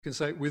can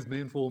say it with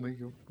me and for me.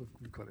 You've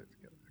got it.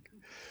 Yeah,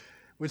 okay.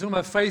 We're talking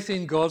about faith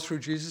in God through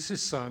Jesus,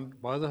 his Son,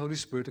 by the Holy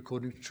Spirit,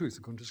 according to truth,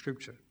 according to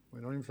Scripture.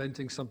 We're not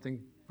inventing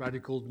something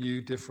radical,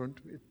 new, different.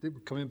 We're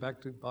coming back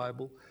to the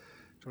Bible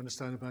to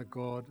understand about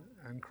God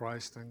and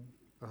Christ and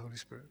the Holy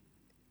Spirit.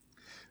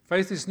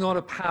 Faith is not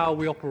a power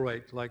we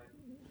operate like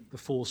the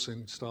Force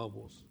in Star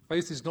Wars.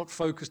 Faith is not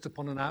focused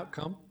upon an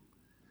outcome,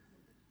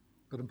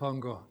 but upon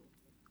God,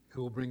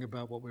 who will bring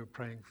about what we're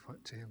praying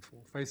to him for.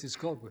 Faith is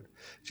Godward.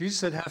 Jesus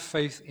said, have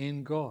faith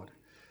in God.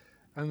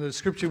 And the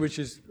scripture, which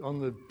is on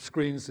the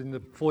screens in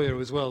the foyer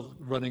as well,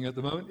 running at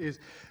the moment, is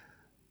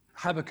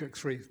Habakkuk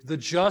 3. The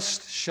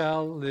just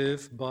shall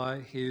live by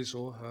his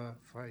or her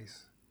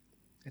faith.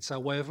 It's our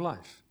way of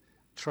life.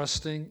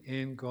 Trusting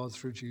in God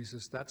through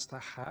Jesus. That's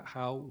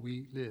how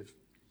we live.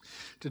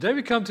 Today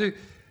we come to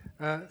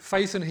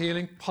Faith and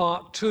Healing,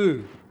 Part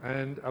 2.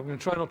 And I'm going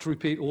to try not to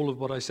repeat all of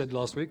what I said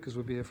last week, because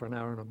we'll be here for an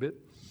hour and a bit.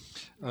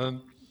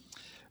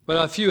 But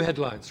a few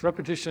headlines.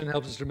 Repetition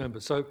helps us remember.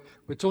 So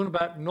we're talking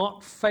about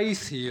not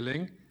faith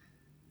healing,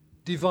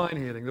 divine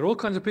healing. There are all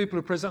kinds of people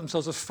who present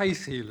themselves as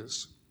faith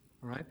healers.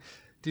 All right?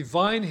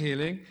 Divine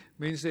healing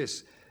means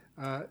this.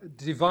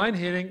 Divine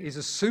healing is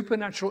a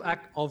supernatural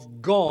act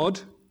of God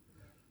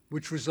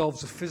which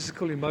resolves a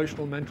physical,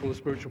 emotional, mental, or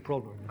spiritual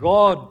problem.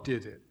 God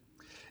did it.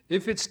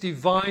 If it's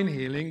divine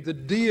healing, the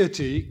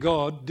deity,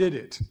 God, did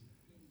it.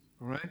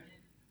 All right?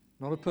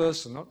 Not a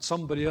person, not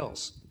somebody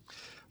else.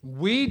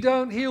 We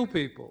don't heal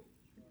people.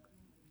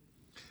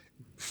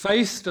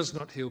 Faith does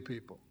not heal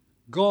people.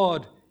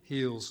 God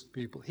heals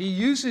people. He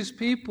uses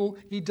people.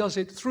 He does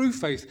it through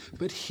faith.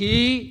 But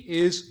he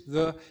is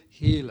the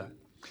healer.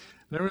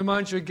 Let me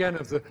remind you again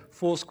of the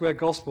Foursquare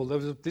Gospel. There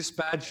was this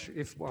badge,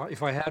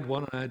 if I had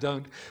one, and I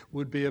don't,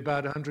 would be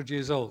about 100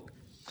 years old.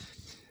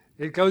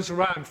 It goes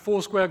around,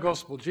 Foursquare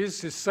Gospel.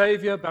 Jesus is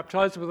Savior,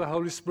 baptized with the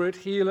Holy Spirit,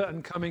 healer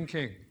and coming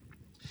King.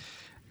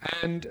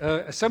 And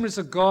Assemblies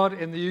of God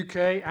in the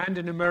UK and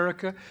in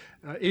America,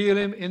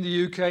 Elim in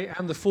the UK,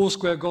 and the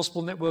Foursquare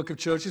Gospel network of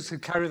churches who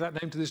carry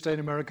that name to this day in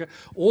America,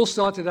 all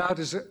started out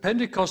as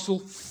Pentecostal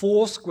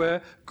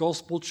Foursquare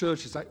Gospel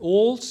churches. They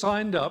all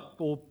signed up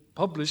or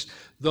published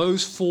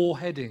those 4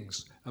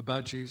 headings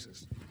about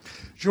Jesus.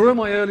 During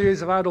my early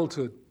years of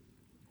adulthood,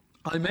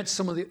 I met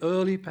some of the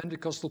early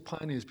Pentecostal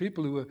pioneers,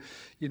 people who were,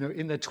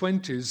 in their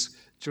 20s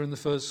during the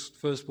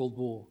First World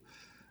War.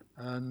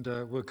 And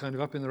were kind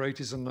of up in their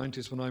 80s and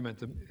 90s when I met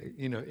them,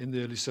 in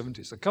the early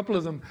 70s. A couple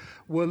of them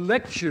were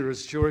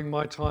lecturers during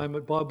my time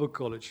at Bible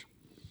College.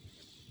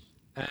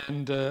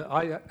 And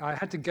I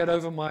had to get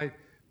over my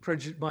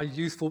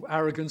youthful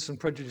arrogance and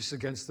prejudice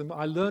against them.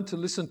 I learned to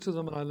listen to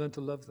them and I learned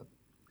to love them.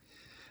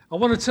 I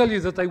want to tell you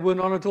that they were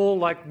not at all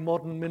like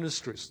modern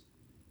ministries.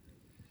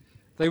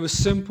 They were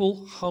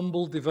simple,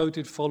 humble,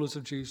 devoted followers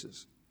of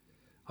Jesus.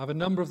 I have a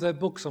number of their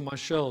books on my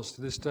shelves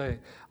to this day.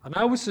 And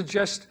I would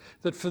suggest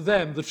that for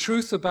them, the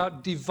truth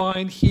about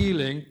divine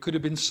healing could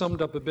have been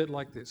summed up a bit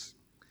like this.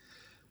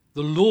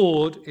 The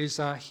Lord is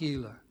our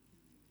healer.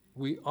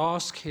 We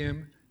ask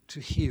him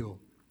to heal.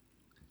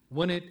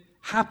 When it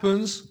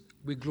happens,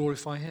 we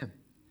glorify him.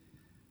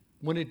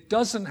 When it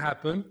doesn't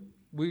happen,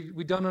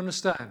 we don't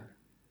understand.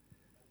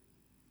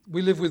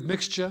 We live with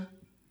mixture.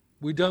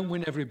 We don't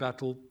win every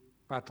battle,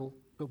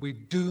 but we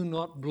do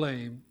not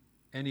blame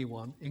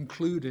anyone,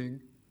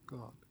 including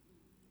God.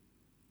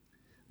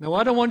 Now,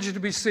 I don't want you to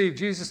be deceived.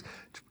 Jesus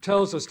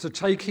tells us to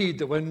take heed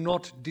that we're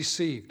not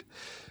deceived.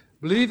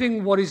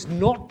 Believing what is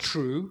not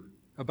true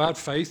about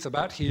faith,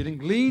 about healing,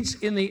 leads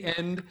in the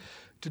end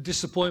to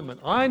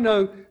disappointment. I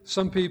know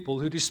some people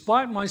who,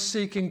 despite my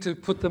seeking to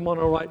put them on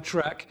a right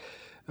track,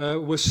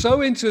 were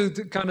so into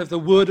the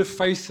word of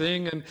faith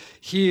thing and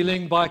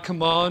healing by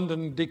command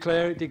and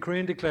decree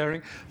and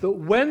declaring, that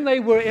when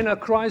they were in a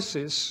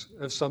crisis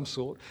of some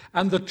sort,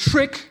 and the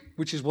trick,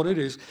 which is what it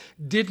is,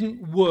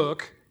 didn't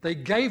work, they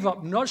gave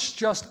up, not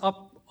just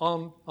up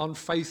on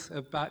faith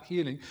about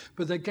healing,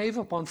 but they gave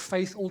up on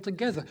faith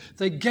altogether.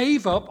 They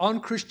gave up on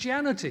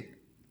Christianity.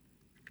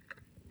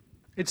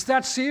 It's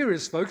that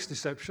serious, folks,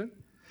 deception.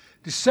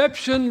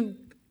 Deception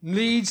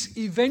leads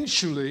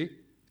eventually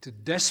to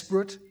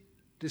desperate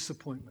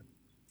disappointment.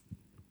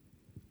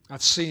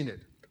 I've seen it.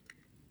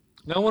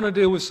 Now I want to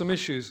deal with some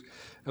issues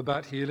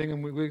about healing,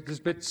 and there's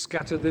a bit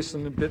scattered this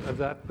and a bit of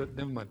that, but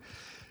never mind.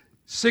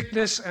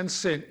 Sickness and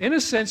sin. In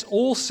a sense,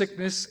 all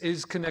sickness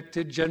is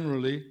connected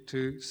generally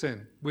to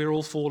sin. We're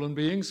all fallen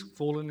beings,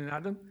 fallen in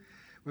Adam.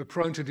 We're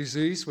prone to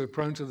disease. We're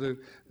prone to the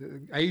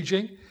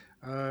aging.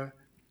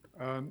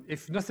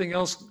 If nothing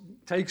else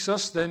takes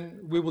us, then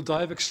we will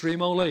die of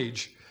extreme old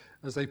age,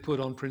 as they put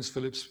on Prince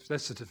Philip's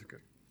death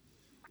certificate.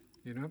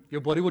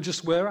 Your body will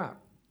just wear out.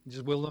 It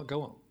just will not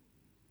go on.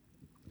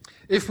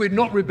 If we'd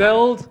not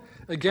rebelled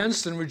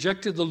against and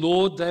rejected the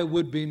Lord, there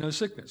would be no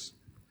sickness.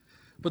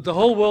 But the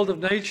whole world of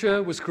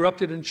nature was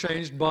corrupted and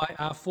changed by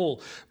our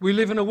fall. We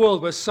live in a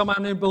world where some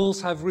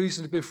animals have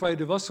reason to be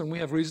afraid of us, and we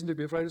have reason to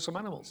be afraid of some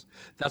animals.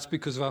 That's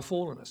because of our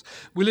fallenness.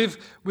 We live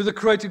with a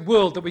created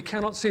world that we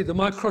cannot see, the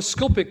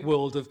microscopic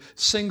world of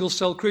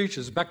single-cell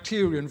creatures,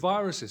 bacteria and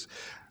viruses.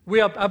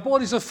 Our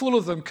bodies are full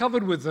of them,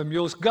 covered with them.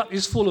 Your gut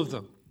is full of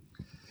them.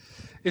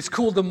 It's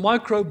called the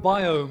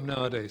microbiome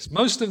nowadays.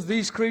 Most of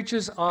these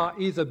creatures are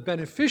either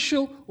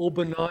beneficial or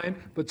benign,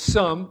 but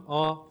some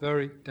are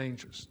very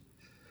dangerous.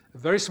 A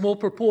very small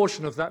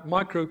proportion of that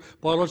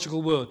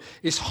microbiological world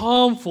is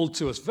harmful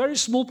to us. Very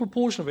small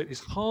proportion of it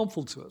is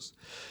harmful to us.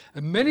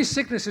 And many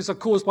sicknesses are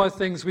caused by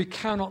things we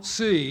cannot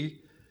see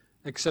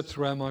except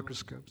through our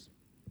microscopes.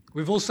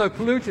 We've also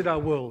polluted our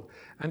world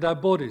and our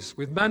bodies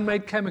with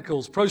man-made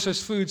chemicals,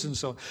 processed foods and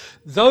so on.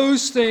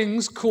 Those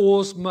things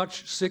cause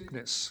much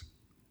sickness.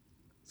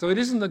 So it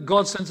isn't that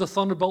God sends a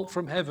thunderbolt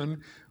from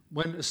heaven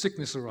when a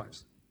sickness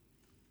arrives.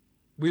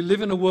 We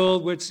live in a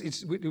world which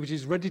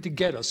is ready to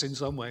get us in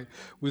some way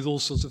with all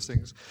sorts of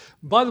things.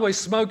 By the way,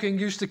 smoking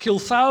used to kill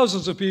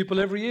thousands of people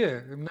every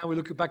year. And now we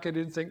look back at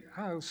it and think,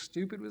 how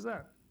stupid was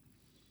that?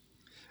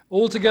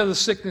 Altogether,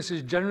 sickness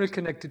is generally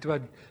connected to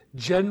our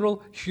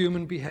general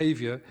human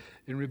behavior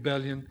in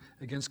rebellion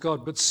against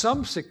God. But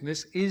some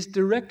sickness is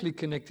directly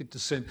connected to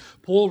sin.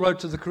 Paul wrote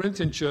to the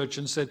Corinthian church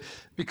and said,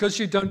 because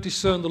you don't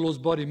discern the Lord's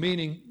body,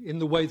 meaning in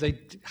the way they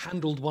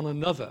handled one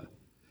another,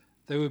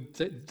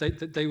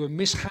 they were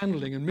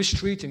mishandling and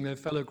mistreating their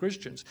fellow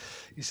Christians.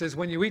 He says,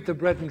 when you eat the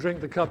bread and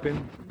drink the cup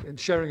in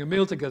sharing a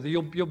meal together,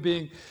 you're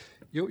being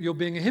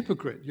a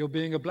hypocrite. You're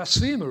being a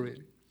blasphemer,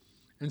 really.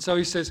 And so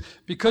he says,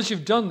 because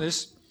you've done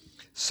this,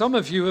 some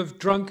of you have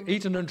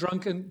eaten and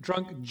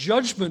drunk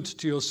judgment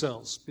to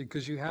yourselves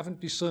because you haven't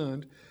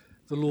discerned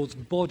the Lord's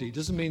body. It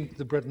doesn't mean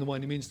the bread and the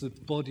wine, it means the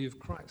body of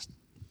Christ.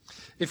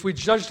 If we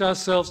judged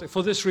ourselves,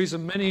 for this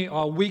reason, many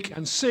are weak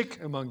and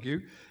sick among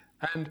you,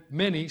 and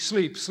many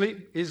sleep.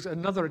 Sleep is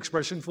another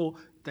expression for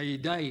they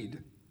died.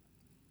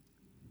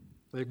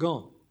 They're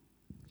gone.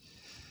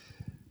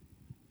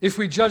 If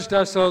we judged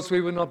ourselves,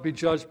 we would not be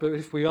judged, but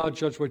if we are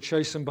judged, we're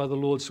chastened by the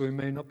Lord, so we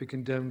may not be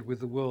condemned with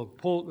the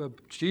world.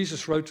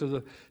 Jesus wrote to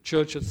the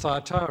church at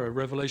Thyatira,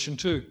 Revelation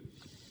 2,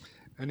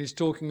 and he's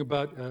talking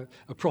about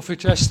a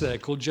prophetess there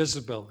called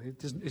Jezebel.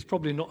 It's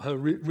probably not her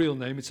real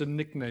name, it's a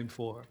nickname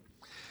for her.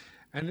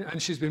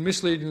 And she's been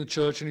misleading the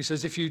church, and he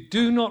says, if you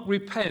do not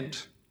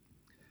repent,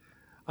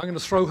 I'm going to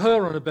throw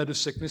her on a bed of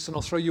sickness, and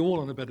I'll throw you all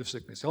on a bed of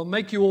sickness. I'll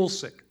make you all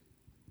sick.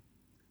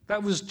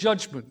 That was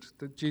judgment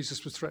that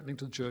Jesus was threatening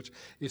to the church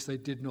if they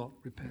did not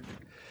repent.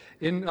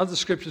 In other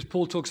scriptures,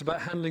 Paul talks about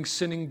handing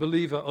sinning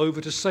believer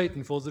over to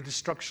Satan for the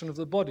destruction of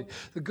the body.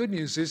 The good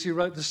news is he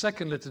wrote the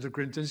second letter to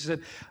Corinthians. He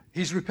said,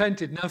 he's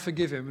repented, now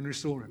forgive him and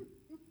restore him.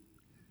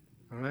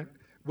 All right?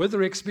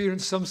 Whether he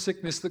experienced some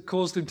sickness that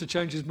caused him to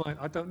change his mind,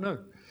 I don't know.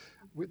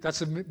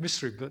 That's a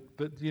mystery.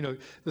 But you know,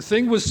 the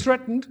thing was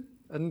threatened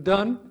and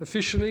done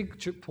officially.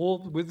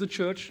 Paul, with the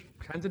church,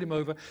 handed him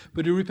over,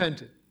 but he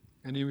repented.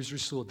 And he was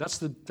restored. That's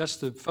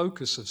the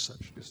focus of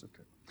such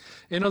discipline.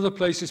 In other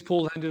places,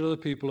 Paul handed other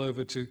people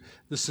over to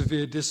the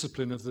severe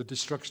discipline of the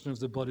destruction of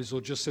the bodies, or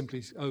just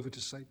simply over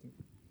to Satan.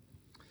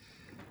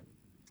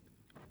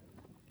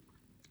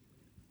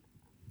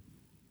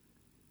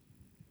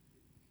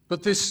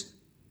 But this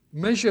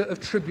measure of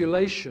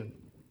tribulation,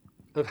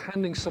 of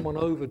handing someone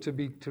over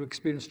to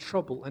experience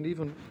trouble and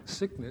even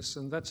sickness,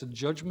 and that's a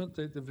judgment.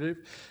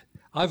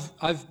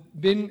 I've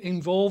been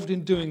involved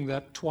in doing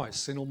that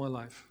twice in all my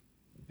life.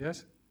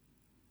 Yes?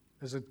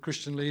 As a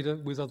Christian leader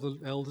with other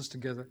elders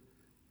together,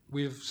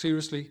 we have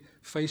seriously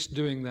faced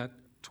doing that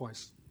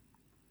twice.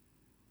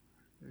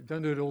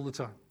 Don't do it all the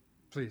time,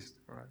 please.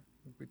 All right,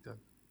 we don't.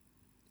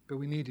 But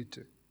we needed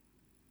to.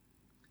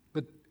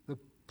 But the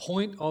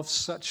point of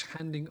such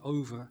handing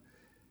over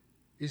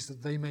is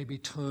that they may be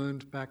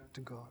turned back to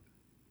God.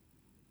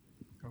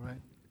 All right?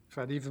 In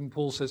fact, even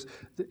Paul says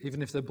that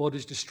even if their body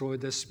is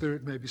destroyed, their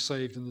spirit may be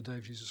saved in the day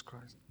of Jesus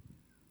Christ.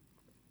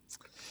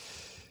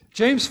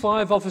 James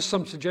 5 offers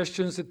some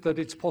suggestions that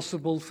it's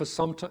possible for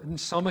in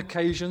some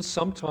occasions,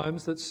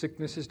 sometimes, that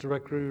sickness is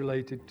directly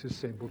related to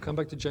sin. We'll come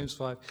back to James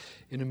 5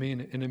 in a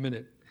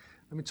minute.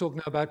 Let me talk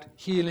now about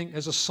healing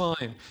as a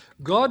sign.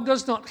 God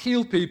does not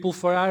heal people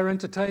for our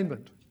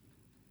entertainment.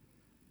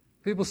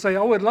 People say,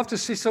 oh, I'd love to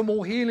see some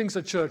more healings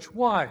at church.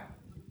 Why? Are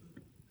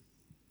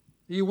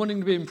you wanting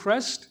to be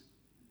impressed?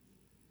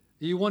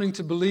 Are you wanting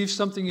to believe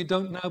something you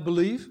don't now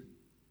believe?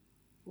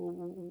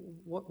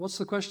 What's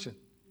the question?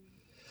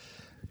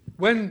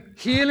 When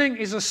healing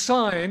is a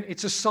sign,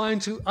 it's a sign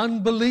to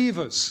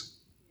unbelievers.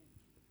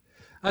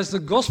 As the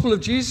gospel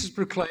of Jesus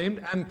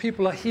proclaimed, and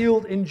people are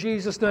healed in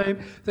Jesus' name,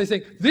 they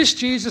think, this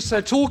Jesus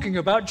they're talking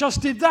about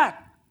just did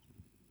that.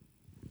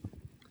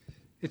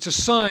 It's a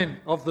sign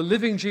of the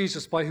living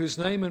Jesus by whose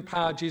name and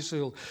power Jesus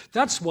healed.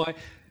 That's why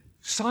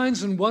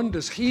signs and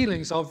wonders,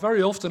 healings, are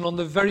very often on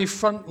the very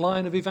front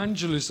line of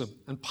evangelism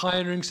and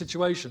pioneering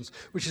situations,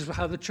 which is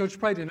how the church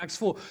prayed in Acts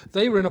 4.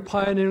 They were in a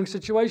pioneering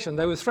situation.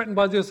 They were threatened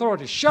by the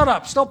authorities. Shut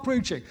up, stop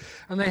preaching.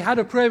 And they had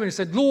a prayer and he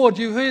said, Lord,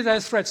 you hear their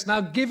threats. Now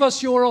give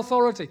us your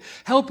authority.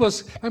 Help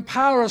us,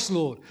 empower us,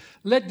 Lord.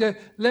 Let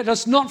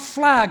us not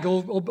flag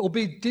or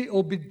be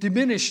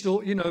diminished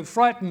or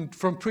frightened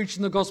from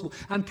preaching the gospel.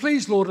 And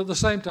please, Lord, at the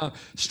same time,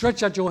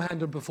 stretch out your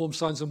hand and perform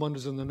signs and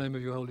wonders in the name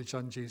of your holy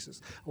Son,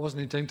 Jesus. I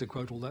wasn't intending to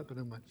quote all that, but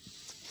never mind.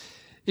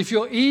 If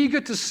you're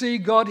eager to see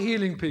God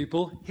healing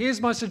people,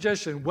 here's my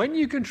suggestion. When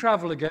you can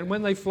travel again,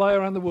 when they fly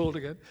around the world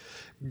again,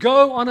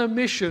 go on a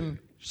mission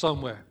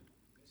somewhere.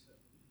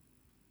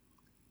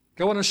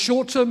 Go on a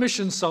short-term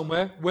mission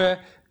somewhere where,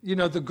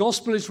 the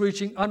gospel is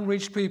reaching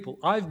unreached people.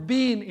 I've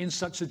been in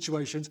such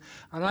situations,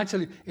 and I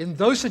tell you, in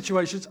those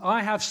situations,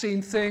 I have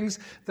seen things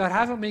that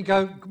haven't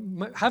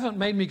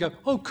made me go,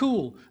 oh,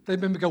 cool. They've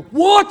made me go,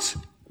 what?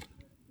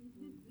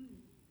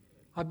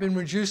 I've been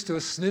reduced to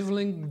a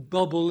sniveling,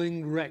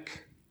 bubbling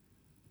wreck,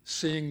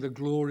 seeing the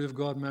glory of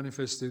God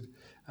manifested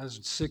as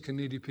sick and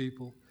needy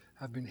people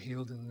have been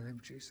healed in the name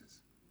of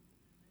Jesus.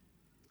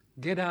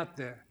 Get out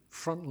there,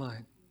 front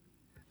line,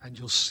 and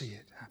you'll see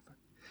it happen.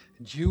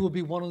 And you will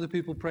be one of the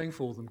people praying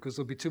for them, because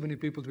there'll be too many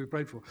people to be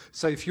prayed for.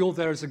 So if you're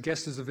there as a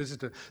guest, as a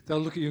visitor, they'll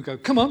look at you and go,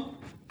 come on,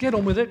 get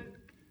on with it.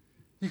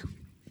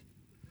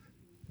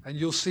 And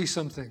you'll see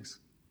some things.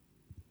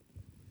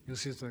 You'll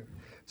see something.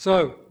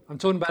 So I'm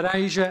talking about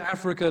Asia,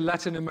 Africa,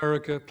 Latin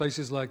America,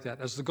 places like that.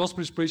 As the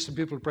gospel is preached and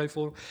people pray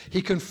for him,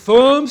 he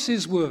confirms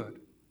his word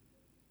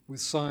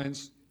with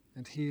signs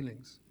and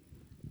healings.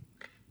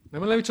 Now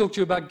let me talk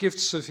to you about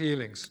gifts of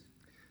healings.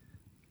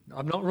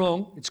 I'm not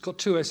wrong, it's got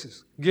two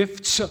S's.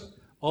 Gifts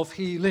of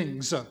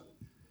healings.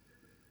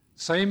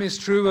 Same is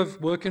true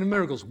of working of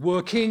miracles.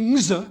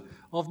 Workings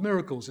of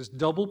miracles. It's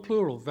double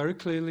plural, very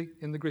clearly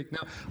in the Greek.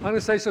 Now, I'm going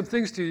to say some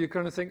things to you, you're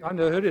going to think, I've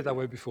never heard it that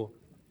way before.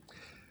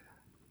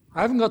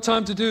 I haven't got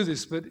time to do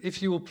this, but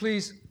if you will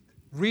please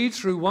read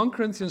through 1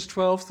 Corinthians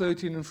 12,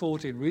 13 and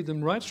 14. Read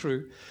them right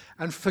through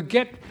and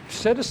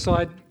set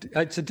aside,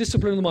 it's a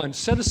discipline of the mind,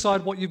 set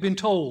aside what you've been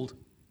told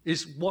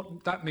is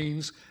what that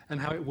means and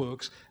how it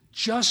works.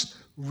 Just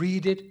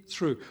read it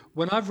through.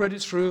 When I've read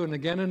it through and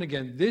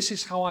again, this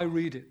is how I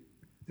read it.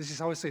 This is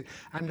how I see it.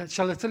 And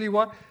shall I tell you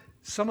what?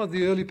 Some of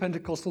the early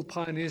Pentecostal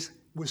pioneers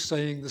were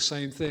saying the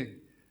same thing.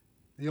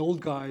 The old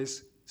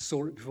guys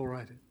saw it before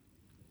I did.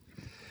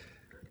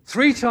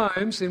 3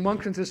 times in 1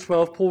 Corinthians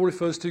 12, Paul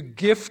refers to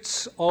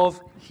gifts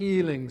of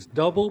healings,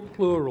 double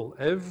plural.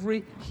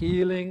 Every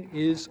healing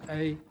is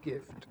a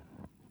gift.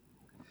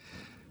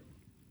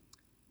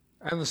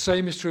 And the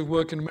same is true of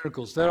working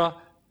miracles.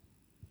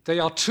 They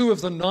are 2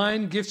 of the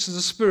 9 gifts of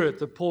the Spirit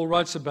that Paul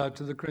writes about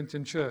to the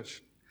Corinthian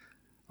church.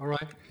 All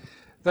right?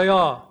 They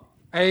are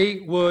a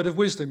word of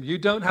wisdom. You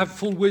don't have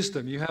full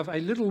wisdom. You have a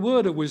little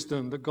word of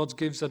wisdom that God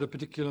gives at a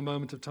particular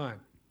moment of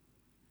time.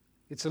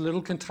 It's a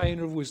little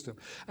container of wisdom.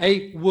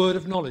 A word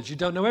of knowledge. You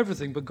don't know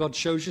everything, but God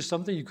shows you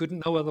something you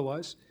couldn't know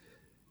otherwise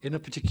in a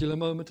particular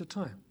moment of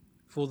time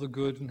for the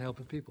good and help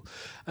of people.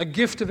 A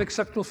gift of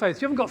exceptional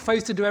faith. You haven't got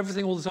faith to do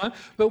everything all the time,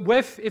 but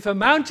if a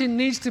mountain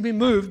needs to be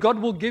moved, God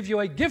will give you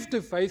a gift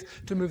of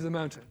faith to move the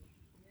mountain.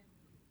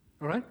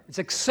 All right? It's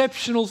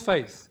exceptional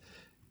faith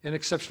in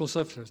exceptional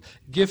circumstances.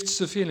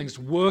 Gifts of healings,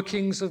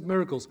 workings of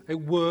miracles, a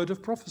word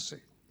of prophecy.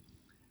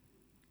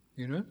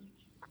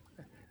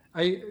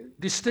 A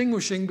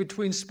distinguishing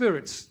between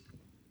spirits.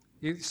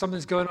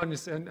 Something's going on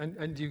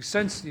and you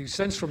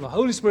sense from the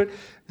Holy Spirit,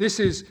 this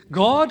is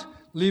God,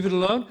 leave it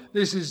alone.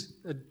 This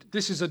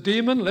is a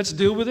demon, let's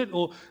deal with it.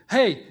 Or,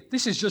 hey,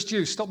 this is just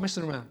you, stop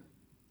messing around.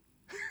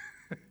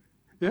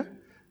 Yeah?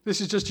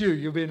 This is just you.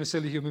 You're being a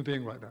silly human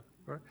being right now.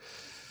 Right?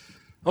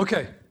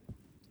 Okay.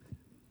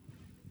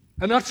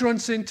 An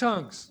utterance in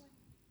tongues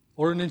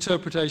or an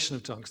interpretation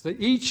of tongues.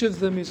 Each of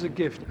them is a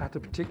gift at a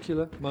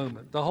particular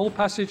moment. The whole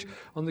passage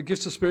on the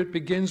gifts of Spirit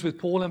begins with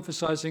Paul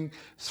emphasizing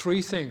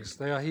 3 things.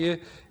 They are here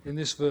in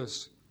this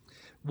verse.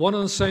 One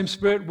and the same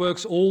Spirit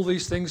works all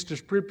these things,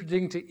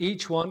 distributing to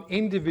each one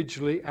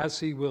individually as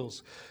he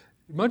wills.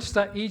 Notice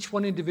that each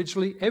one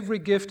individually, every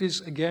gift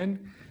is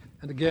again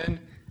and again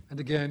and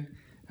again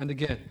and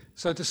again.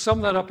 So to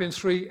sum that up in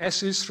 3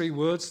 S's, 3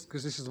 words,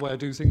 because this is the way I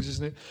do things,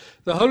 isn't it?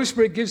 The Holy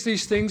Spirit gives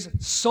these things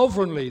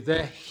sovereignly.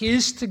 They're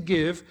his to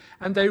give,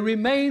 and they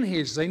remain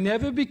his. They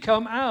never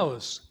become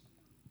ours.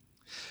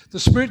 The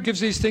Spirit gives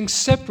these things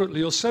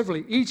separately or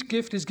severally. Each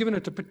gift is given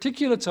at a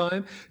particular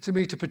time to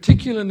meet a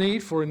particular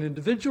need for an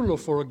individual or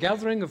for a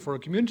gathering or for a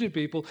community of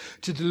people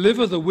to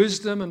deliver the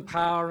wisdom and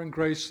power and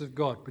grace of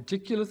God.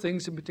 Particular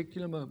things in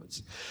particular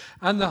moments.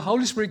 And the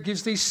Holy Spirit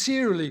gives these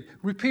serially,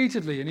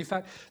 repeatedly. And in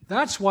fact,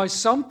 that's why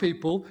some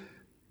people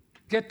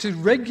get to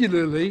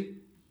regularly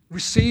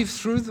receive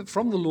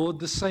from the Lord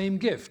the same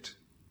gift.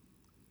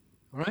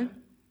 All right?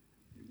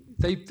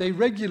 They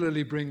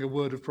regularly bring a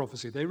word of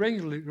prophecy. They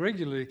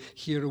regularly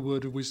hear a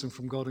word of wisdom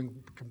from God and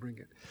can bring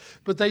it.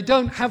 But they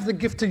don't have the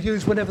gift to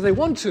use whenever they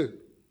want to.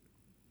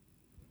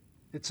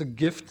 It's a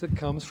gift that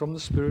comes from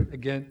the Spirit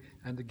again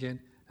and again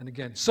and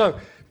again. So,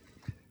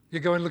 you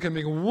go and look at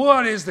me and go,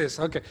 what is this?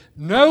 Okay,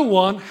 no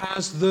one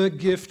has the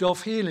gift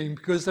of healing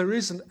because there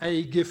isn't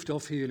a gift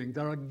of healing.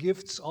 There are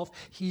gifts of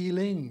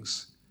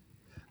healings.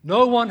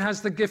 No one has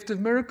the gift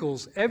of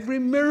miracles. Every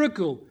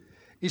miracle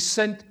is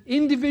sent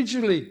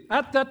individually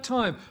at that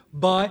time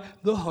by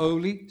the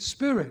Holy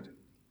Spirit.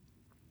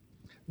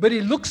 But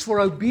he looks for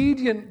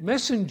obedient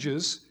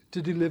messengers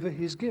to deliver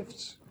his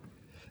gifts.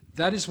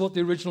 That is what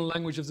the original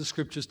language of the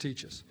Scriptures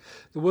teaches.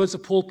 The words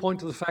of Paul point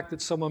to the fact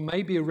that someone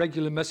may be a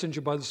regular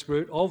messenger by the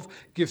Spirit of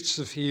gifts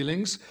of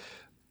healings,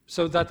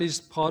 so that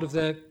is part of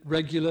their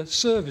regular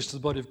service to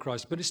the body of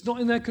Christ. But it's not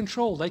in their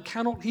control. They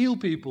cannot heal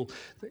people.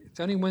 It's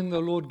only when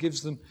the Lord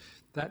gives them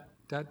that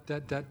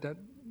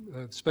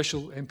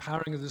special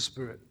empowering of the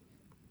Spirit.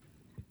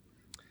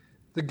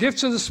 The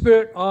gifts of the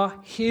Spirit are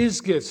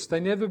His gifts. They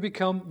never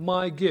become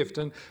my gift.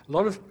 And a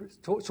lot of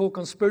talk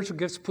on spiritual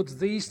gifts puts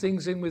these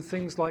things in with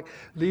things like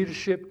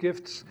leadership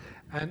gifts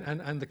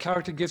and the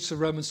character gifts of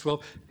Romans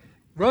 12.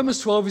 Romans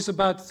 12 is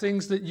about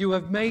things that you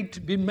have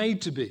been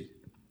made to be.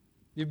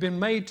 You've been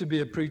made to be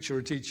a preacher,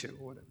 a teacher,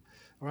 or whatever.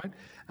 All right?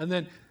 And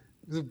then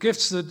the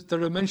gifts that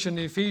are mentioned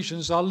in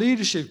Ephesians are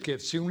leadership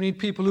gifts. You need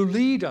people who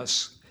lead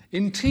us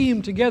in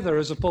team together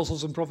as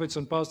apostles and prophets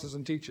and pastors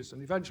and teachers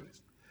and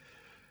evangelists.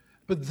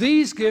 But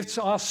these gifts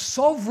are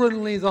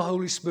sovereignly the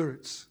Holy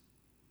Spirit's,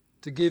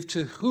 to give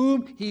to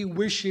whom He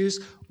wishes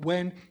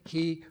when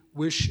He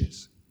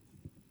wishes.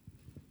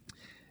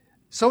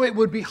 So it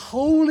would be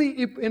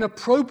wholly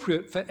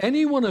inappropriate for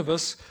any one of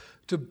us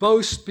to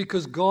boast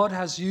because God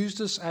has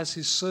used us as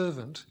His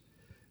servant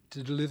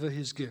to deliver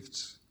His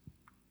gifts.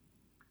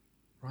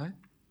 Right?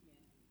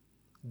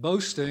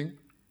 Boasting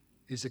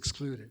is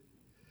excluded.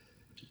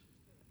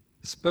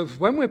 But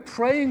when we're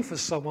praying for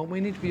someone,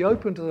 we need to be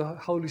open to the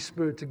Holy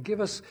Spirit to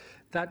give us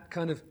that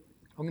kind of,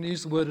 I'm going to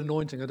use the word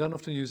anointing. I don't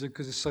often use it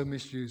because it's so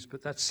misused,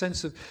 but that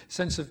sense of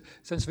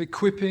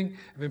equipping,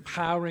 of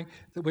empowering,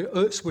 that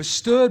we're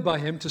stirred by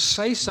Him to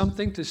say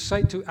something,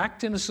 to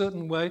act in a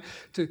certain way,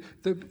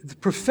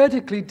 that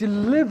prophetically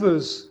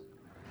delivers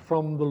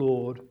from the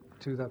Lord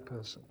to that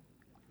person.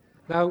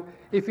 Now,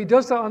 if He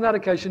does that on that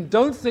occasion,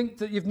 don't think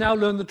that you've now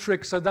learned the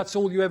trick, so that's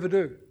all you ever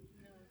do.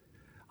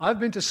 I've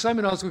been to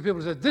seminars where people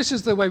have said, this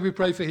is the way we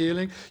pray for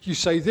healing. You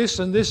say this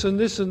and this and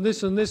this and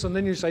this and this, and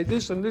then you say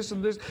this and this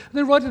and this. And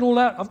they write it all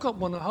out. I've got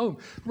one at home.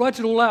 Write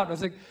it all out. I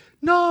think,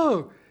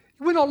 no,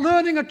 we're not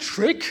learning a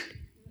trick.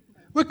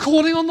 We're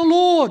calling on the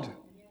Lord,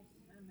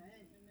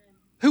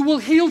 who will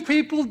heal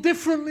people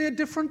differently at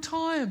different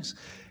times.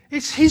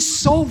 It's His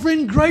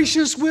sovereign,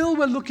 gracious will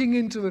we're looking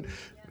into and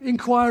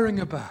inquiring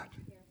about.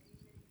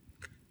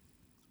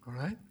 All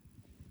right?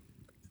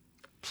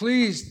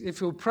 Please,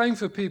 if you're praying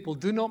for people,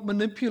 do not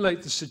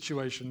manipulate the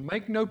situation.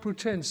 Make no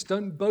pretense.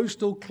 Don't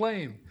boast or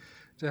claim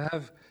to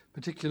have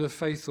particular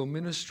faith or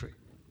ministry.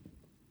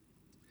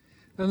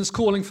 Then there's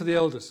calling for the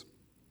elders.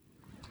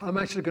 I'm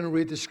actually going to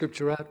read this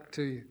scripture out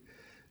to you.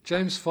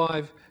 James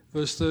 5,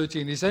 verse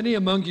 13. Is any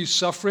among you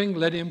suffering?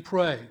 Let him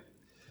pray.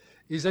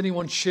 Is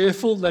anyone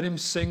cheerful? Let him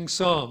sing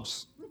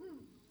psalms.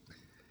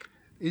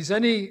 Is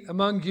any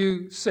among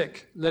you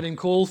sick? Let him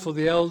call for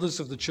the elders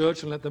of the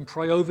church and let them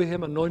pray over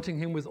him, anointing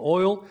him with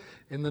oil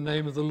in the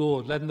name of the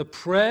Lord. Let the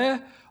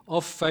prayer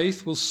of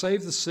faith will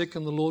save the sick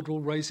and the Lord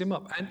will raise him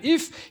up. And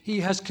if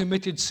he has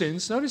committed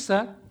sins, notice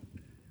that.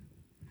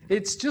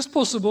 It's just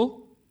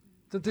possible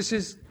that this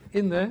is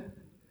in there.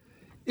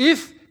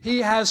 If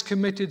he has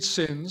committed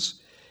sins,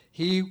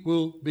 he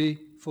will be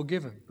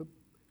forgiven. But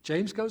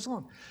James goes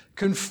on.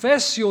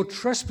 Confess your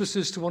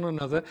trespasses to one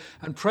another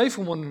and pray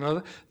for one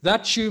another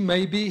that you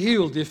may be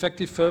healed. The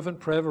effective, fervent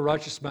prayer of a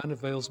righteous man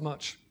avails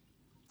much.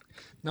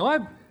 Now I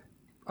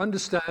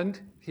understand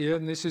here,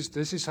 and this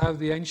is how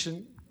the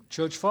ancient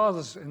church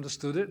fathers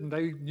understood it, and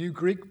they knew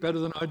Greek better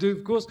than I do,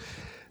 of course,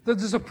 that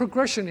there's a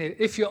progression here.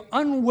 If you're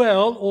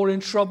unwell or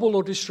in trouble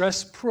or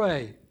distress,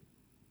 pray.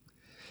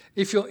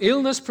 If your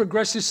illness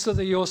progresses so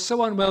that you're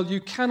so unwell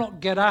you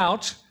cannot get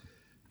out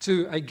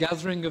to a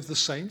gathering of the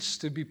saints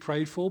to be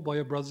prayed for by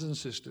your brothers and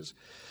sisters,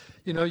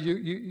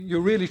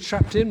 you're really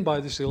trapped in by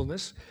this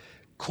illness,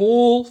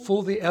 call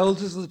for the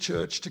elders of the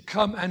church to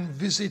come and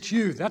visit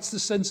you. That's the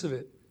sense of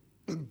it.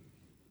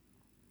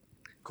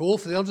 Call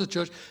for the elders of the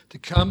church to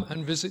come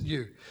and visit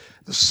you.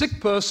 The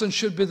sick person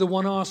should be the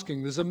one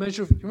asking. There's a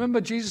measure of, remember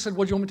Jesus said,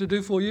 what do you want me to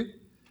do for you?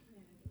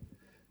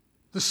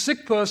 The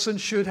sick person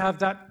should have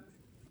that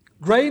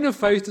grain of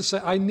faith to say,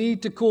 I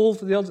need to call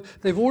for the elders.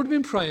 They've already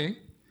been praying.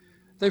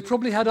 They've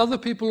probably had other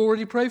people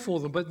already pray for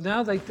them, but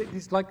now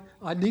it's like,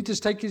 I need to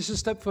take this a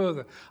step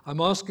further. I'm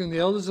asking the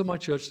elders of my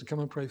church to come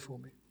and pray for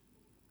me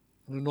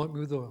and anoint me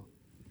with oil.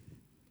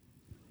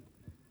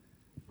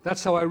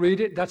 That's how I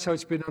read it. That's how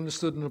it's been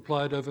understood and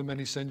applied over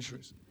many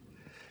centuries.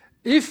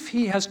 If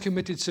he has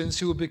committed sins,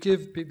 he will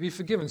be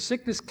forgiven.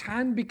 Sickness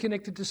can be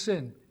connected to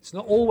sin. It's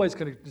not always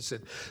connected to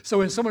sin. So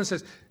when someone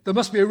says, there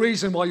must be a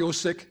reason why you're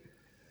sick,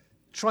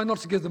 try not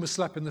to give them a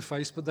slap in the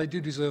face, but they do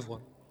deserve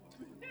one.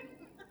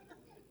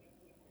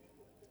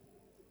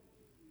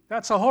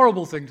 That's a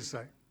horrible thing to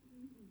say.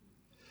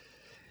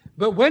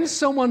 But when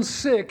someone's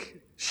sick,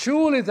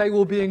 surely they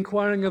will be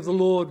inquiring of the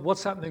Lord,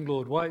 what's happening,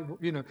 Lord? Why,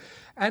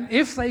 And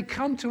if they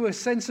come to a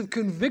sense of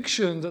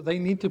conviction that they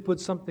need to put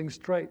something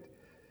straight,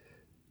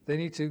 they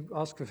need to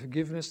ask for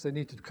forgiveness, they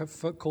need to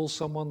call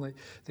someone,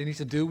 they need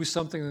to deal with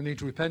something, they need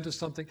to repent of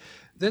something,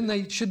 then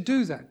they should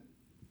do that.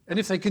 And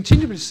if they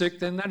continue to be sick,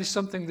 then that is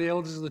something the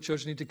elders of the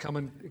church need to come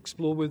and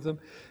explore with them.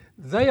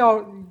 The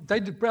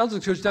elders of the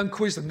church don't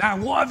quiz them. Now,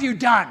 what have you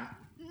done?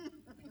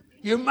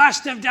 You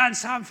must have done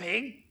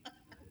something.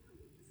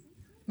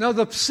 Now,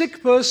 the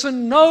sick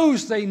person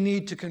knows they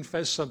need to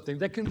confess something.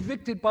 They're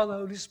convicted by the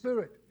Holy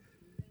Spirit.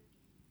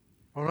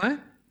 All right?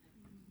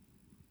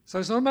 So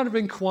it's not a matter of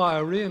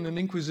inquiry and an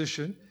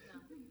inquisition.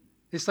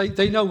 It's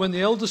they know when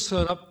the elders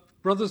turn up,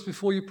 brothers,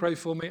 before you pray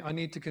for me, I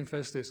need to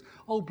confess this.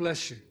 Oh,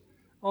 bless you.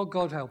 Oh,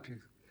 God help you.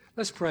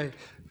 Let's pray.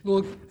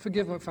 Lord,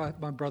 forgive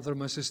my brother and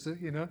my sister,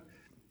 you know.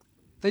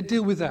 They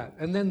deal with that,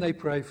 and then they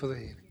pray for the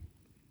healing.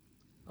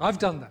 I've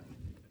done that.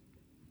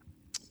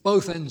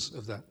 Both ends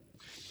of that.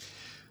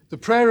 The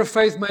prayer of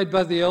faith made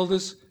by the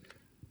elders.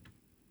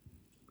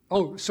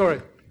 Oh,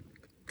 sorry.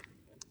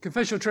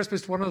 Confess your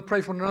trespass to one another,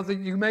 pray for one another,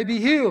 you may be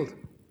healed.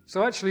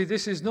 So actually,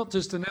 this is not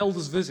just an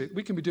elder's visit.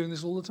 We can be doing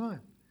this all the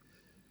time,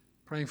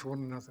 praying for one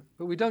another.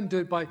 But we don't do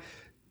it by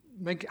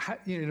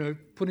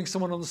putting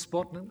someone on the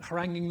spot and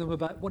haranguing them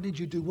about, what did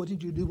you do, what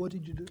did you do, what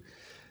did you do?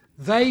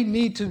 They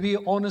need to be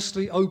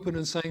honestly open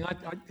and saying,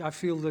 I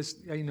feel this,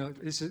 in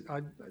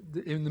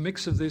the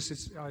mix of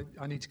this,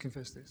 I need to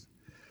confess this.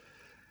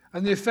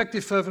 And the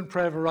effective, fervent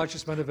prayer of a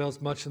righteous man avails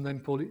much. And then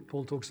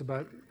Paul talks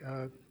about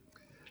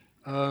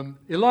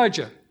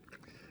Elijah.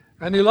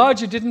 And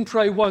Elijah didn't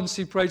pray once,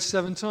 he prayed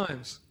 7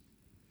 times.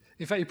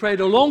 In fact, he prayed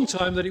a long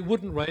time that it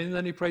wouldn't rain, and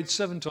then he prayed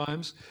 7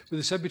 times with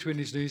his head between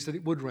his knees that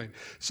it would rain.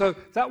 So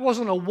that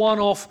wasn't a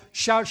one-off,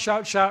 shout,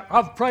 shout, shout,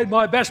 I've prayed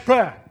my best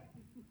prayer.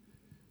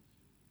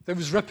 There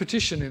was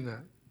repetition in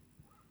that.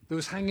 There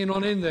was hanging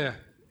on in there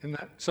in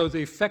that. So the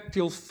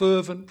effective,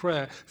 fervent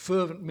prayer,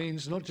 fervent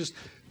means not just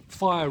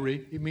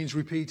fiery, it means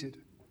repeated.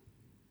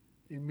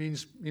 It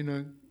means,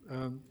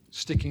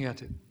 sticking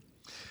at it.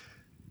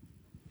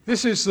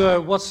 This is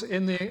what's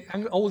in the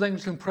Old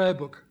Anglican Prayer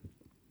Book.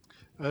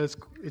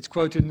 It's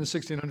quoted in the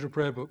 1600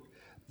 Prayer Book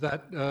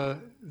that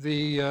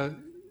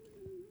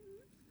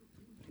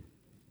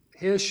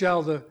here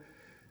shall the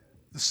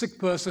sick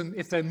person,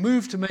 if they're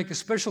moved to make a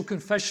special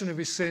confession of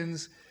his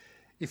sins,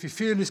 if he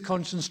feel his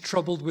conscience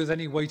troubled with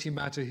any weighty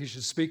matter, he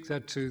should speak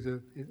that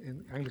to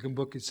in Anglican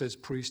book it says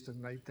priest,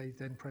 and they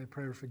then pray a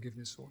prayer of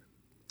forgiveness for him.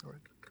 All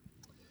right.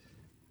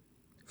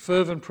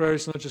 Fervent prayer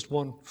is not just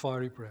one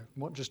fiery prayer,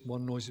 not just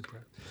one noisy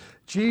prayer.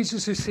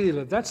 Jesus is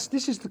healer.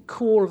 This is the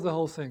core of the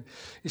whole thing.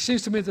 It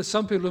seems to me that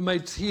some people have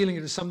made healing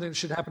into something that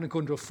should happen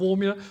according to a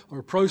formula or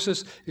a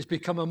process. It's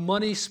become a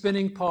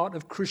money-spinning part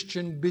of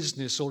Christian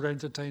business or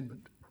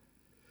entertainment.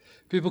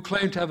 People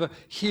claim to have a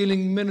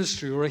healing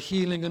ministry or a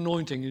healing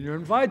anointing, and you're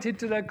invited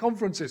to their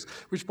conferences,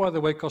 which, by the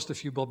way, cost a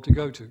few bob to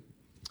go to.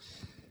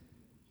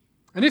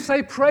 And if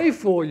they pray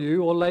for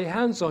you or lay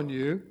hands on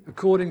you,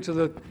 according to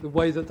the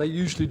way that they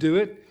usually do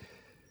it,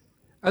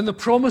 and the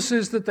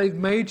promises that they've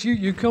made to you,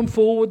 you come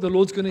forward, the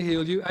Lord's going to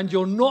heal you, and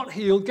you're not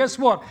healed, guess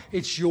what?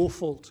 It's your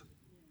fault.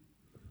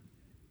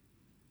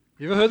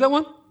 You ever heard that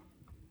one?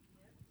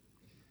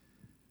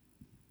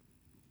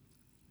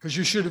 Because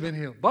you should have been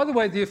healed. By the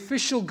way, the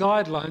official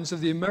guidelines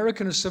of the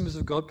American Assemblies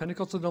of God,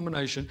 Pentecostal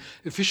denomination,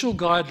 official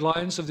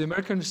guidelines of the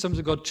American Assemblies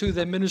of God to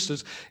their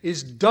ministers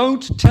is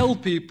don't tell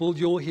people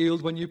you're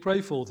healed when you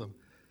pray for them.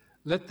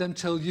 Let them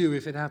tell you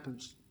if it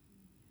happens.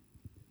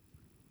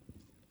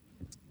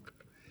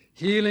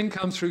 Healing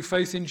comes through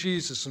faith in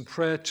Jesus and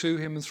prayer to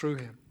him and through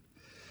him.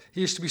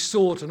 He is to be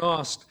sought and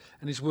asked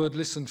and his word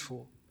listened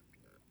for.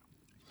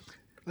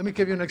 Let me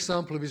give you an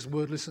example of his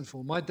word listened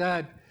for. My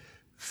dad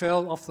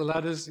fell off the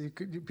ladders.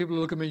 People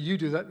look at me, you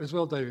do that as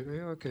well, David.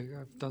 Yeah, okay,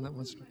 I've done that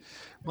once.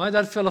 My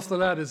dad fell off the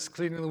ladders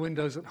cleaning the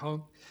windows at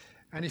home,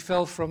 and he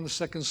fell from the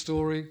 2nd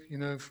story,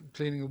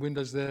 cleaning the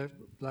windows there,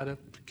 ladder,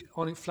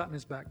 on it, flat on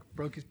his back,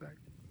 broke his back.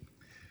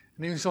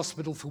 And he was in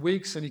hospital for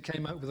weeks, and he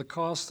came out with a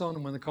cast on,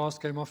 and when the cast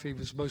came off, he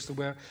was supposed to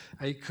wear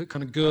a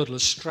kind of girdle, a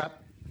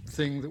strap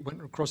thing that went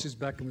across his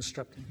back and was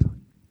strapped in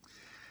time.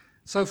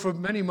 So for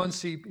many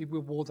months, he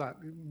wore that,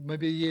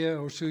 maybe a year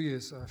or 2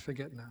 years, I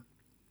forget now.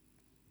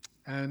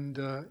 And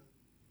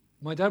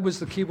my dad was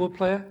the keyboard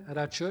player at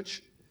our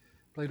church,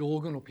 played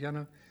organ or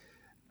piano.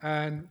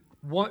 And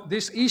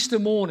this Easter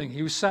morning,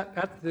 he was sat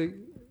at the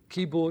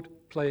keyboard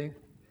playing,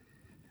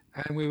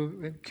 and we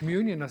were in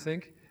communion, I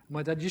think.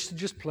 My dad used to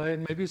just play,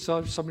 and maybe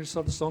somebody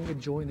started a song and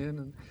join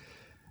in.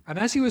 And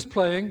as he was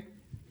playing,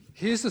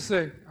 here's the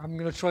thing. I'm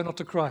going to try not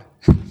to cry.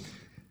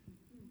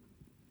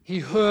 He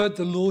heard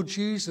the Lord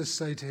Jesus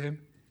say to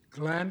him,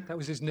 Glenn, that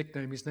was his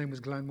nickname. His name was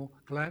Glenn Moore.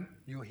 Glenn,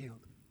 you're healed.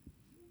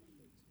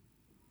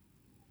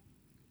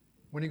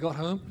 When he got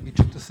home, he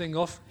took the thing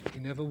off. He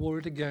never wore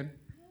it again.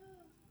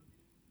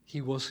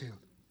 He was healed.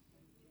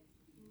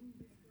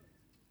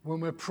 When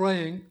we're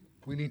praying,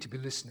 we need to be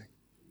listening.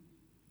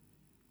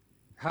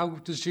 How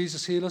does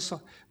Jesus heal us?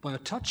 By a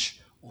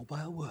touch or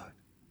by a word?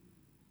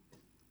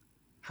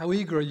 How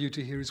eager are you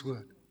to hear his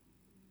word?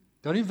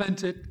 Don't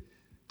invent it.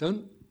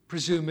 Don't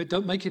presume it.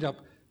 Don't make it up.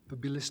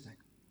 But be listening.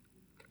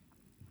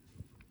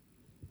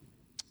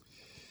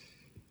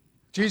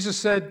 Jesus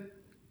said,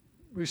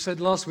 we said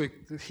last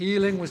week, that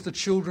healing was the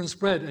children's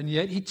bread, and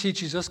yet he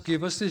teaches us,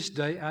 give us this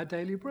day our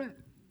daily bread.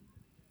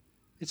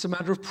 It's a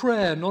matter of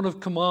prayer, not of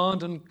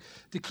command and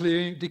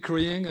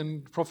decreeing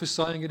and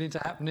prophesying it into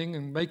happening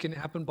and making it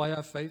happen by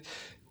our faith.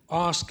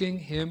 asking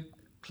him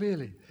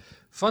clearly.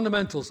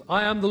 Fundamentals.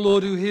 I am the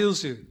Lord who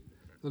heals you,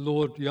 the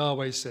Lord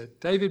Yahweh said.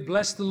 David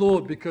blessed the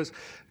Lord because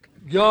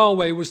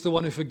Yahweh was the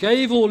one who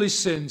forgave all his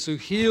sins, who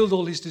healed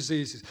all his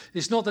diseases.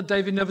 It's not that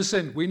David never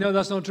sinned. We know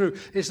that's not true.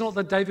 It's not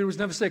that David was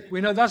never sick.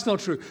 We know that's not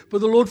true. But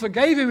the Lord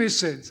forgave him his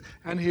sins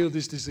and healed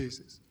his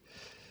diseases.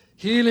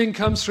 Healing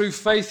comes through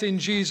faith in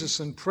Jesus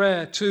and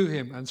prayer to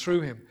him and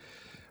through him.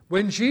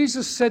 When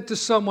Jesus said to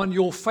someone,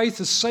 your faith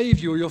has saved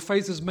you, or your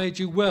faith has made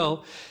you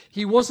well,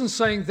 he wasn't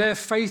saying their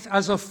faith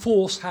as a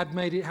force had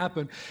made it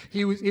happen.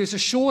 It was a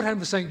shorthand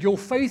for saying, your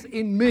faith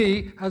in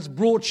me has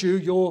brought you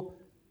your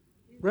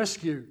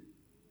rescue,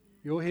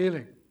 your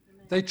healing.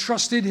 They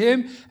trusted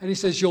him, and he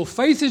says, your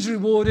faith is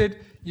rewarded,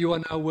 you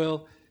are now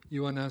well,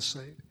 you are now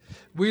saved.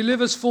 We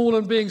live as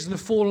fallen beings in a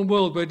fallen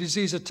world where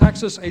disease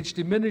attacks us, age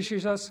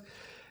diminishes us,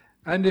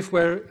 and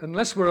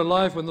unless we're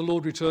alive when the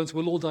Lord returns,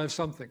 we'll all die of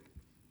something.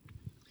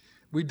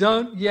 We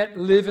don't yet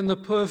live in the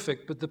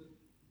perfect, but the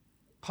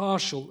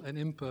partial and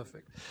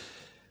imperfect.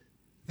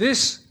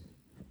 This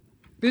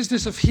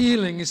business of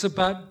healing is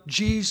about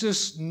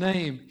Jesus'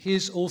 name,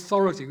 his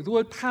authority. The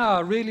word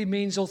power really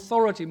means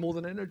authority more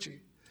than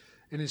energy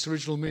in its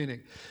original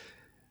meaning.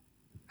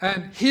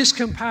 And his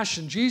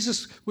compassion.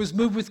 Jesus was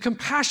moved with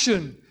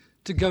compassion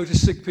to go to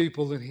sick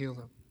people and heal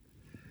them.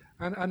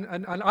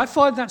 And I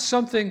find that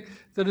something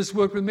that has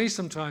worked with me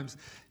sometimes.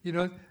 You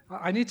know,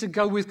 I need to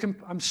go with,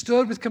 I'm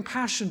stirred with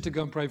compassion to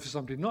go and pray for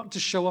somebody. Not to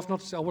show off, not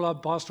to say, oh, well, I'm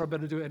pastor, I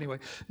better do it anyway.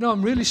 No,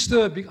 I'm really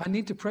stirred because I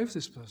need to pray for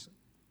this person.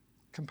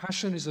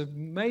 Compassion is a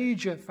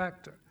major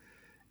factor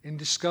in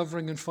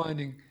discovering and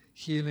finding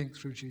healing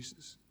through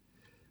Jesus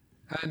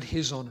and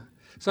his honor.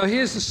 So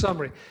here's the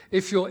summary.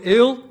 If you're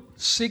ill,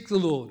 seek the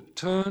Lord.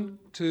 Turn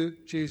to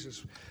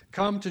Jesus.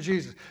 Come to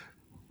Jesus.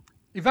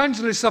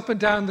 Evangelists up and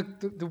down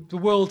the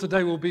world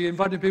today will be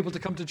inviting people to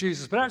come to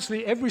Jesus. But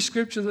actually, every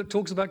scripture that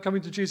talks about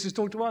coming to Jesus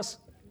talks to us,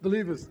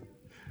 believers.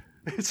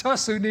 It's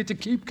us who need to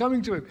keep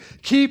coming to him.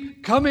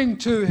 Keep coming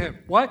to him.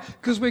 Why?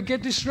 Because we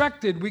get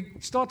distracted. We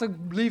start to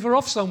lever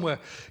off somewhere.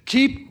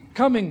 Keep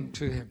coming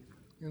to him.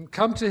 And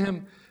come to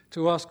him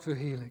to ask for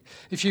healing.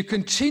 If you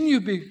continue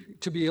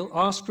to be ill,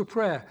 ask for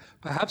prayer.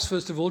 Perhaps,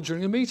 first of all,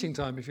 during a meeting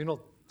time. If you're not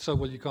so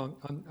well, you can't,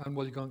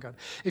 unwell, you can't go.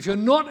 If you're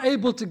not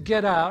able to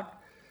get out,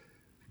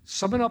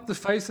 summon up the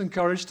faith and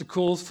courage to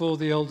call for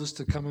the elders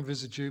to come and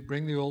visit you.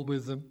 Bring the oil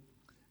with them.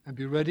 And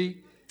be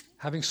ready,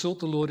 having sought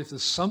the Lord, if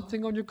there's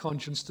something on your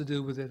conscience, to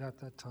deal with it at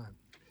that time.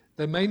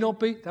 There may not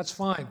be. That's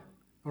fine.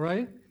 All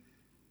right?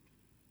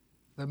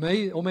 There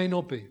may or may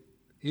not be.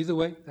 Either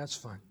way, that's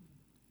fine.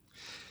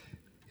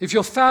 If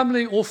your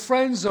family or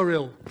friends are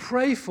ill,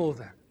 pray for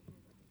them.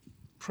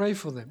 Pray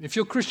for them. If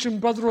your Christian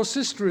brother or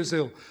sister is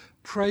ill,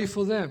 pray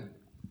for them.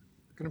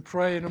 I'm going to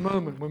pray in a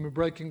moment when we're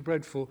breaking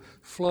bread for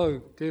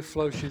Flo. Dear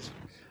Flo, she's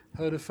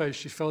hurt her face.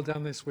 She fell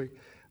down this week.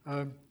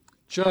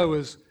 Joe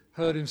has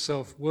hurt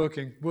himself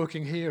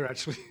working here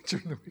actually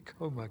during the week.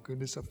 Oh my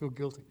goodness, I feel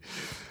guilty.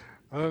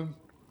 We're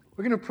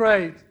going to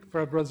pray for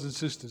our brothers and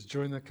sisters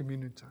during that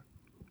communion time.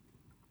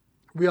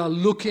 We are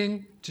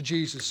looking to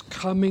Jesus,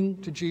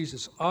 coming to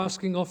Jesus,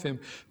 asking of him,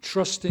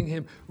 trusting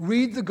him.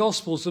 Read the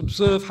Gospels,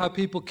 observe how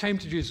people came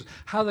to Jesus,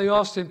 how they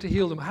asked him to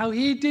heal them, how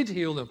he did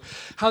heal them,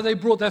 how they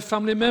brought their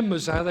family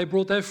members, how they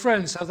brought their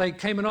friends, how they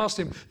came and asked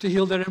him to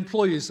heal their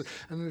employees.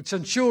 And the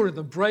centurion,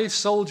 the brave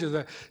soldier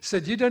there,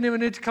 said, you don't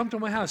even need to come to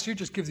my house, you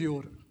just give the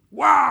order.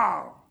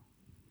 Wow!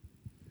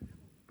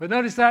 But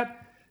notice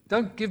that,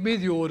 don't give me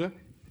the order,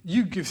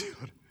 you give the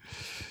order.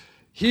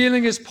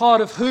 Healing is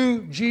part of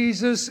who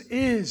Jesus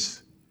is.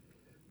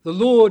 The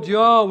Lord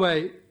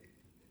Yahweh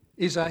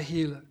is our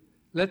healer.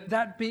 Let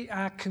that be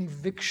our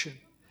conviction.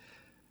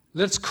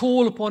 Let's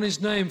call upon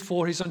his name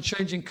for his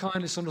unchanging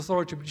kindness and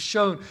authority to be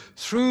shown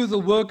through the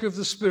work of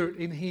the Spirit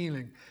in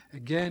healing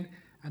again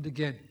and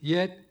again.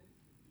 Yet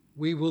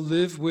we will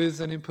live with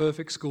an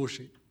imperfect score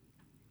sheet.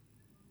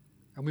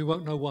 And we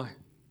won't know why.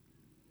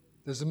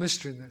 There's a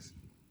mystery in this.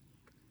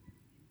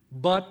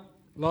 But,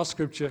 last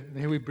scripture, and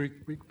here we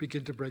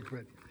begin to break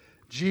bread.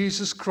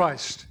 Jesus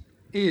Christ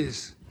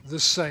is the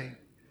same.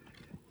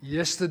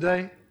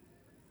 Yesterday,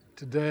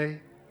 today,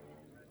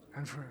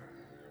 and forever.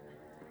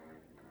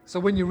 So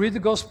when you read the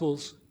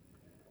Gospels,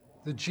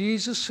 the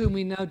Jesus whom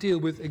we now deal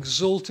with,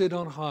 exalted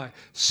on high,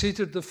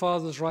 seated at the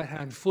Father's right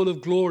hand, full of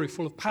glory,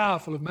 full of power,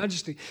 full of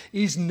majesty,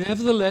 is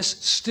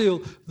nevertheless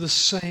still the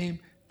same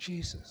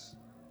Jesus.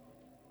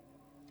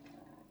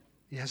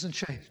 He hasn't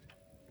changed.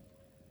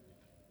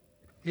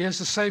 He has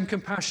the same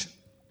compassion,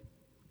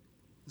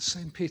 the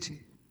same pity.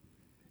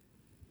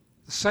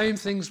 The same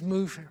things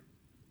move him.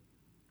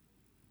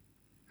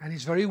 And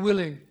he's very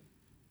willing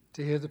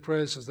to hear the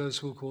prayers of those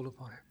who will call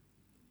upon him.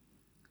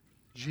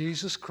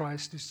 Jesus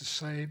Christ is the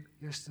same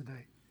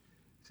yesterday,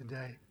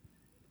 today,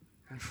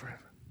 and forever.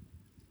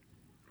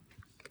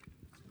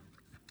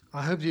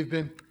 I hope you've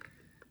been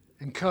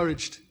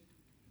encouraged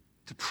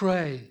to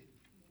pray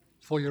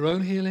for your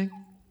own healing,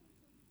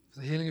 for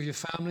the healing of your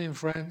family and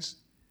friends,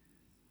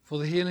 for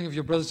the healing of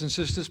your brothers and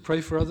sisters.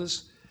 Pray for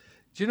others.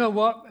 Do you know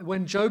what?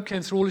 When Job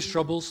came through all his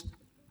troubles,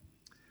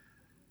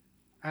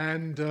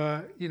 And,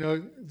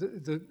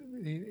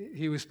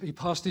 he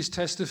passed his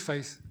test of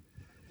faith.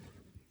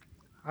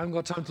 I haven't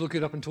got time to look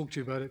it up and talk to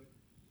you about it.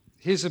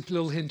 Here's a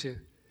little hint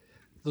here.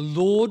 The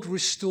Lord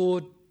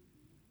restored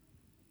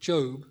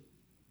Job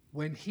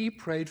when he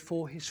prayed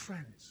for his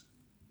friends.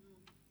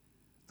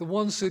 The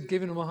ones who'd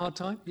given him a hard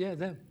time? Yeah,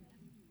 them.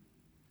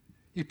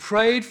 He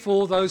prayed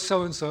for those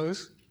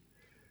so-and-sos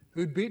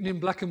who'd beaten him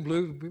black and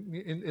blue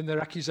in their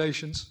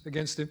accusations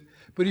against him.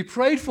 But he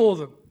prayed for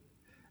them.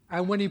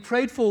 And when he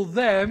prayed for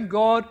them,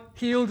 God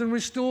healed and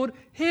restored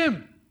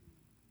him.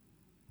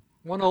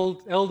 One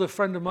old elder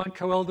friend of mine,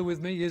 co-elder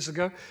with me years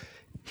ago,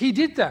 he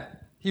did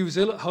that. He was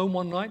ill at home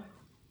one night,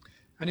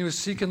 and he was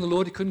seeking the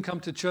Lord. He couldn't come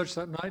to church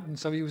that night, and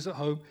so he was at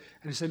home.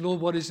 And he said,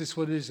 Lord, what is this?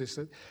 What is this?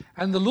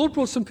 And the Lord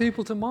brought some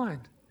people to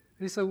mind.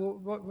 And he said,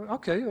 well,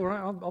 okay, all right,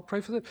 I'll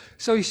pray for them.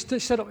 So he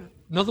set up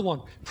another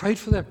one, prayed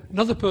for them.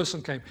 Another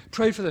person came,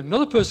 prayed for them.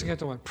 Another person came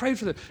to mind, prayed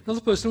for them.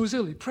 Another person who was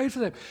ill, he prayed for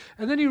them.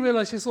 And then he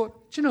realized, he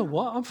thought, do you know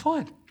what? I'm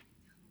fine.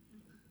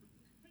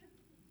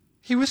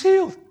 He was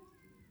healed.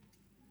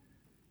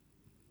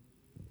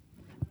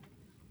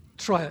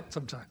 Try it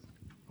sometime.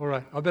 All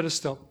right, I better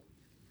stop.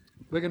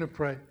 We're going to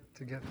pray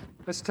together.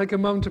 Let's take a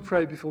moment to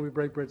pray before we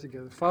break bread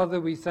together.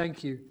 Father, we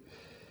thank you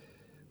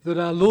that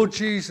our Lord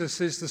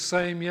Jesus is the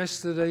same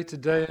yesterday,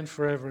 today, and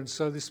forever. And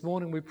so this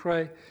morning we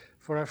pray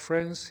for our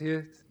friends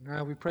here.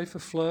 Now we pray for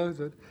Flo,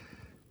 that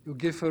you'll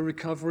give her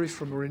recovery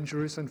from her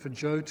injuries, and for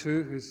Joe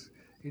too, who's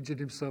injured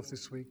himself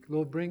this week.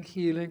 Lord, bring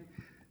healing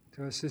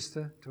to our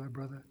sister, to our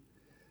brother.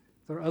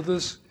 There are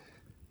others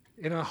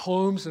in our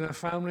homes and our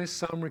families,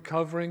 some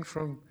recovering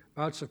from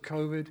bouts of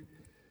COVID.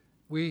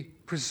 We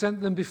present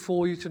them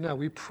before you tonight.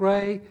 We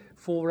pray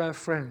for our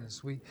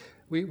friends. We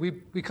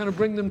kind of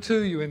bring them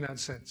to you in that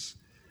sense.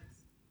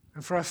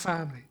 And for our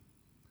family.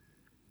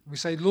 We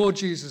say, Lord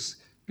Jesus,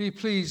 be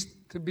pleased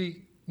to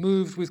be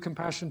moved with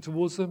compassion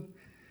towards them,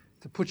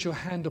 to put your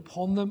hand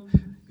upon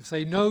them. If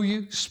they know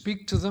you,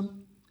 speak to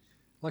them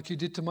like you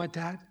did to my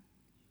dad.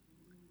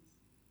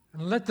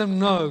 And let them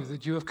know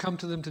that you have come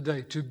to them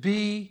today to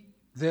be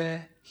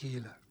their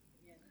healer.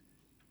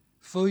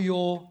 For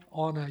your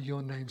honor,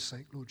 your name's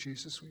sake, Lord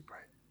Jesus, we pray.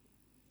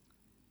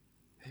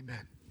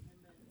 Amen.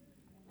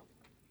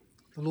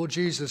 The Lord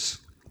Jesus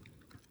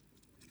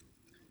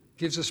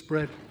gives us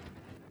bread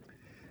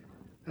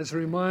as a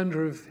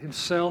reminder of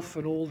himself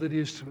and all that he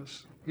is to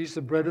us. He's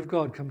the bread of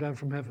God come down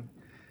from heaven.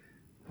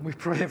 And we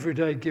pray every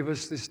day, give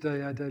us this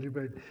day our daily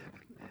bread.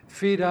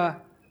 Feed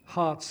our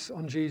hearts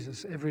on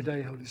Jesus every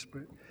day, Holy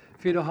Spirit.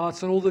 Feed our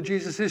hearts on all that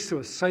Jesus is to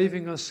us,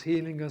 saving us,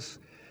 healing us,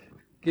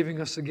 giving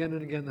us again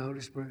and again the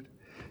Holy Spirit.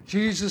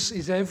 Jesus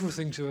is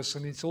everything to us,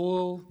 and it's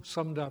all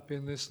summed up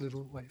in this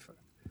little wafer,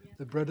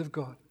 the bread of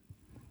God.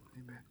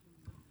 Amen.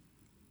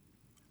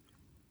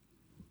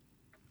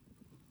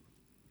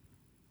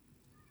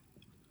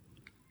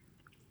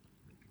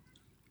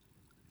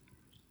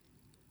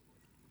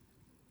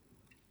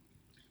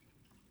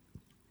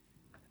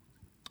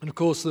 And of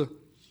course,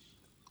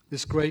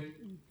 this great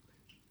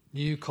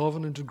new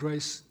covenant of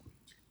grace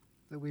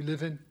that we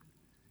live in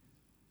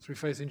through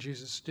faith in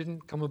Jesus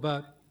didn't come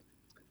about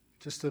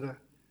just at a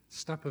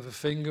snap of a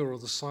finger or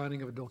the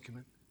signing of a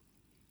document.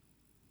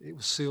 It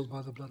was sealed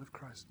by the blood of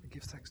Christ. We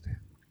give thanks to him.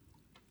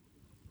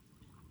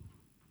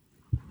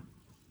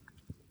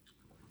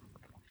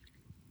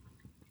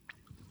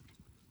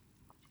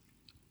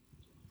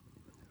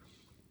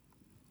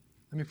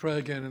 Let me pray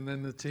again, and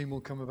then the team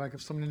will come back.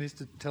 If somebody needs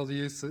to tell the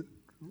youth that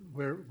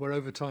we're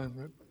over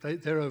time,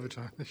 they're over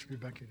time. They should be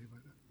back in here by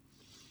now.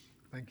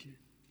 Thank you.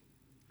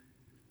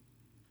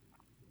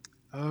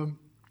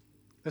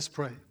 Let's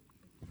pray.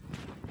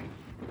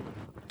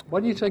 Why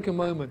don't you take a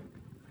moment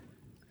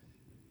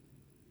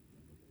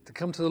to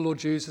come to the Lord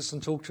Jesus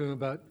and talk to him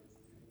about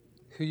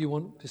who you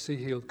want to see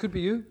healed? Could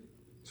be you.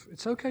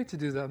 It's okay to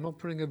do that. I'm not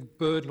putting a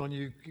burden on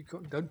you.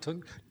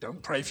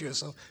 Don't pray for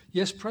yourself.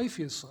 Yes, pray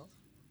for yourself.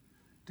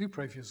 Do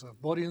pray for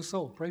yourself. Body and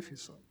soul, pray for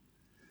yourself.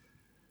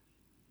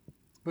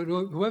 But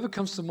whoever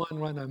comes to mind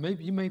right now,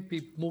 maybe you may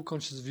be more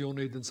conscious of your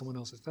need than someone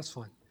else's. That's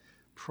fine.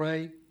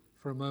 Pray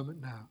for a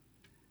moment now.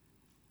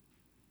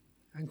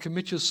 And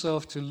commit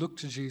yourself to look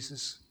to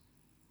Jesus.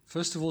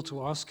 First of all,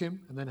 to ask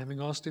him, and then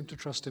having asked him, to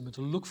trust him, and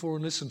to look for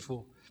and listen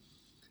for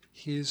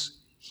his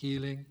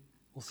healing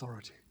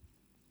authority.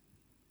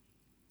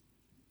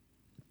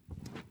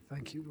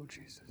 Thank you, Lord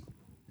Jesus.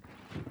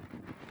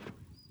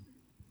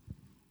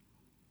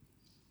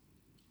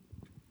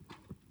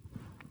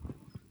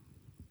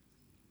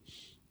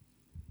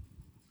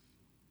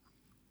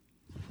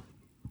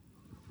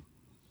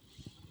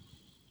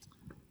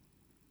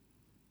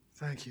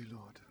 Thank you,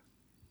 Lord.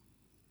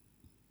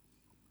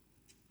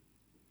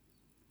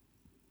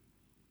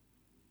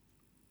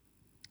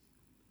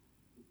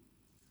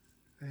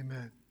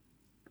 Amen.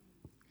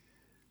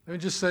 Let me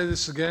just say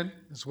this again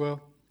as well.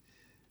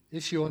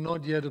 If you are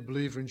not yet a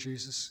believer in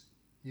Jesus,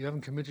 you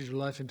haven't committed your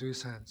life into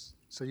his hands.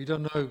 So you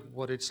don't know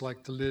what it's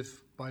like to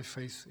live by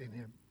faith in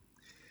him.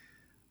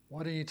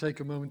 Why don't you take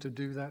a moment to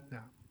do that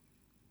now?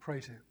 Pray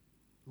to him.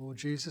 Lord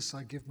Jesus,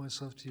 I give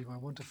myself to you. I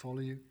want to follow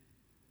you.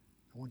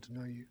 I want to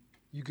know you.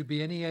 You could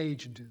be any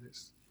age and do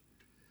this.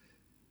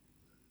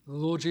 The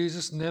Lord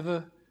Jesus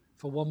never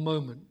for one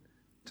moment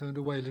turned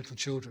away little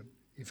children.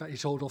 In fact, he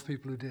told off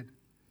people who did.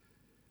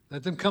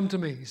 Let them come to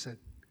me, he said.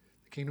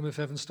 The kingdom of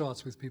heaven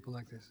starts with people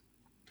like this.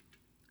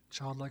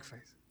 Childlike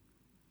faith.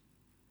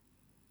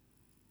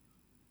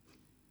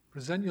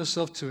 Present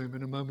yourself to him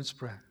in a moment's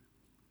prayer.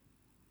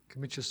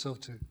 Commit yourself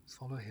to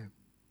follow him.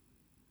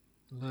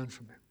 Learn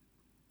from him.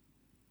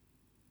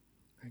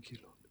 Thank you,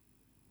 Lord.